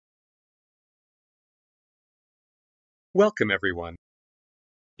Welcome everyone.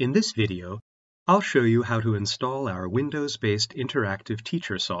 In this video, I'll show you how to install our Windows-based interactive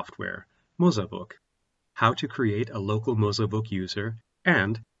teacher software, mozaBook, how to create a local mozaBook user,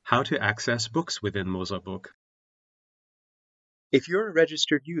 and how to access books within mozaBook. If you're a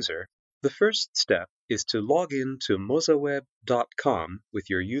registered user, the first step is to log in to mozaWeb.com with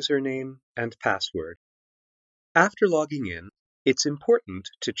your username and password. After logging in, it's important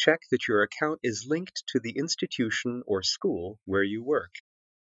to check that your account is linked to the institution or school where you work.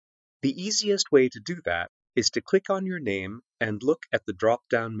 The easiest way to do that is to click on your name and look at the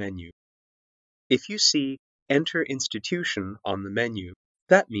drop-down menu. If you see Enter Institution on the menu,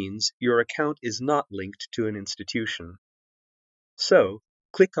 that means your account is not linked to an institution. So,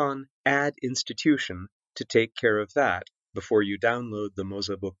 click on Add Institution to take care of that before you download the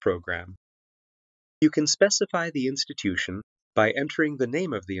mozaBook program. You can specify the institution by entering the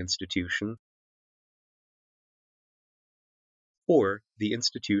name of the institution or the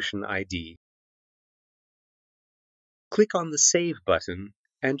institution ID. Click on the Save button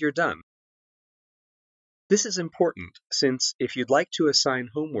and you're done. This is important since if you'd like to assign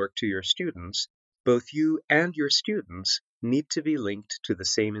homework to your students, both you and your students need to be linked to the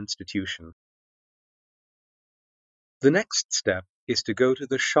same institution. The next step is to go to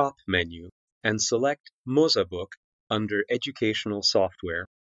the Shop menu and select mozaBook under Educational Software.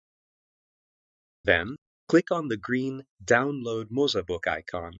 Then, click on the green Download mozaBook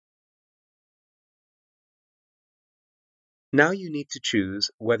icon. Now you need to choose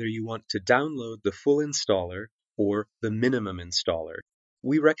whether you want to download the full installer or the minimum installer.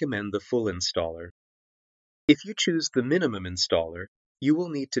 We recommend the full installer. If you choose the minimum installer, you will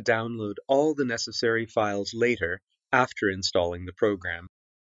need to download all the necessary files later after installing the program.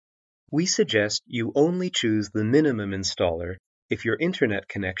 We suggest you only choose the minimum installer if your internet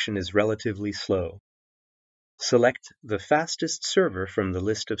connection is relatively slow. Select the fastest server from the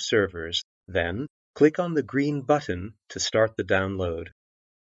list of servers, then click on the green button to start the download.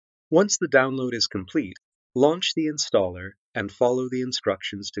 Once the download is complete, launch the installer and follow the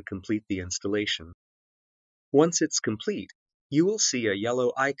instructions to complete the installation. Once it's complete, you will see a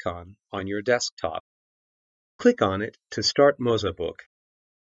yellow icon on your desktop. Click on it to start mozaBook.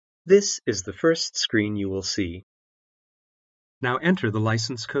 This is the first screen you will see. Now enter the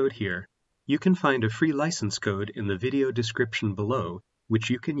license code here. You can find a free license code in the video description below,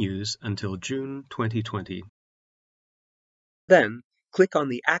 which you can use until June 2020. Then, click on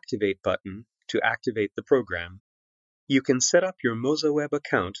the Activate button to activate the program. You can set up your mozaWeb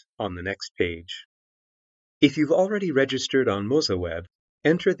account on the next page. If you've already registered on mozaWeb,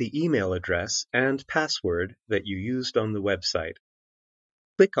 enter the email address and password that you used on the website.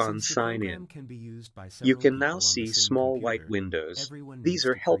 Click on Sign In. You can now see small white windows. These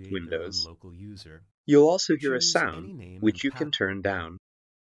are help windows. You'll also hear a sound, which you can turn down.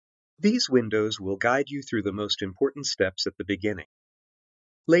 These windows will guide you through the most important steps at the beginning.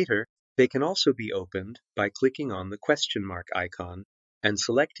 Later, they can also be opened by clicking on the question mark icon and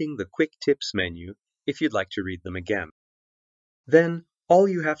selecting the Quick Tips menu if you'd like to read them again. Then, all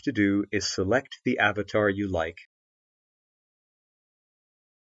you have to do is select the avatar you like.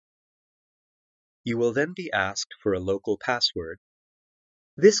 You will then be asked for a local password.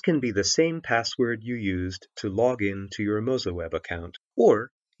 This can be the same password you used to log in to your mozaWeb account,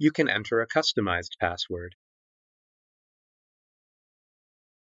 or you can enter a customized password.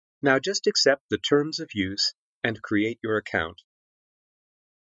 Now just accept the terms of use and create your account.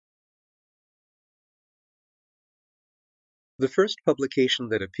 The first publication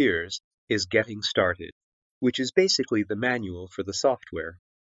that appears is Getting Started, which is basically the manual for the software.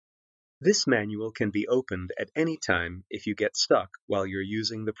 This manual can be opened at any time if you get stuck while you're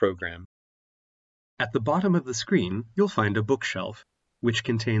using the program. At the bottom of the screen, you'll find a bookshelf, which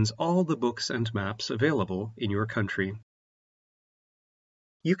contains all the books and maps available in your country.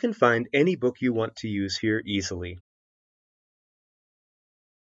 You can find any book you want to use here easily.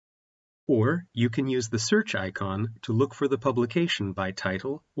 Or you can use the search icon to look for the publication by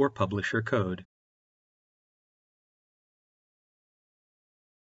title or publisher code.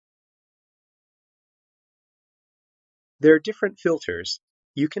 There are different filters.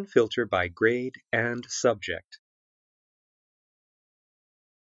 You can filter by grade and subject.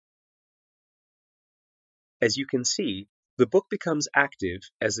 As you can see, the book becomes active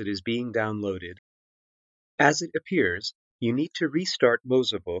as it is being downloaded. As it appears, you need to restart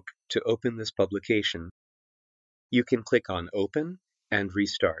mozaBook to open this publication. You can click on Open and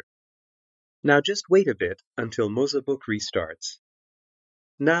Restart. Now just wait a bit until mozaBook restarts.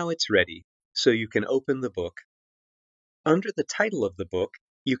 Now it's ready, so you can open the book. Under the title of the book,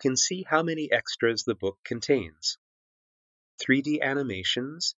 you can see how many extras the book contains. 3D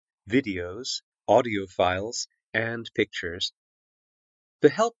animations, videos, audio files, and pictures. The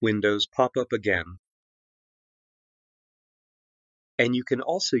help windows pop up again. And you can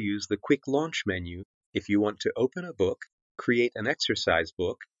also use the quick launch menu if you want to open a book, create an exercise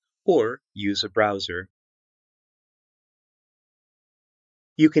book, or use a browser.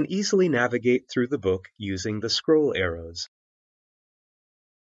 You can easily navigate through the book using the scroll arrows.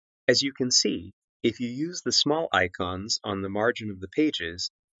 As you can see, if you use the small icons on the margin of the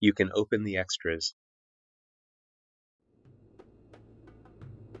pages, you can open the extras.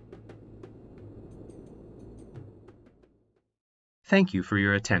 Thank you for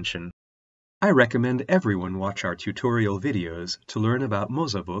your attention. I recommend everyone watch our tutorial videos to learn about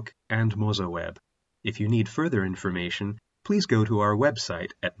mozaBook and mozaWeb. If you need further information, please go to our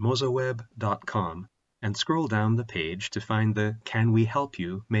website at mozaWeb.com and scroll down the page to find the Can We Help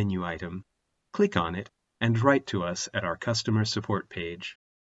You menu item. Click on it and write to us at our customer support page.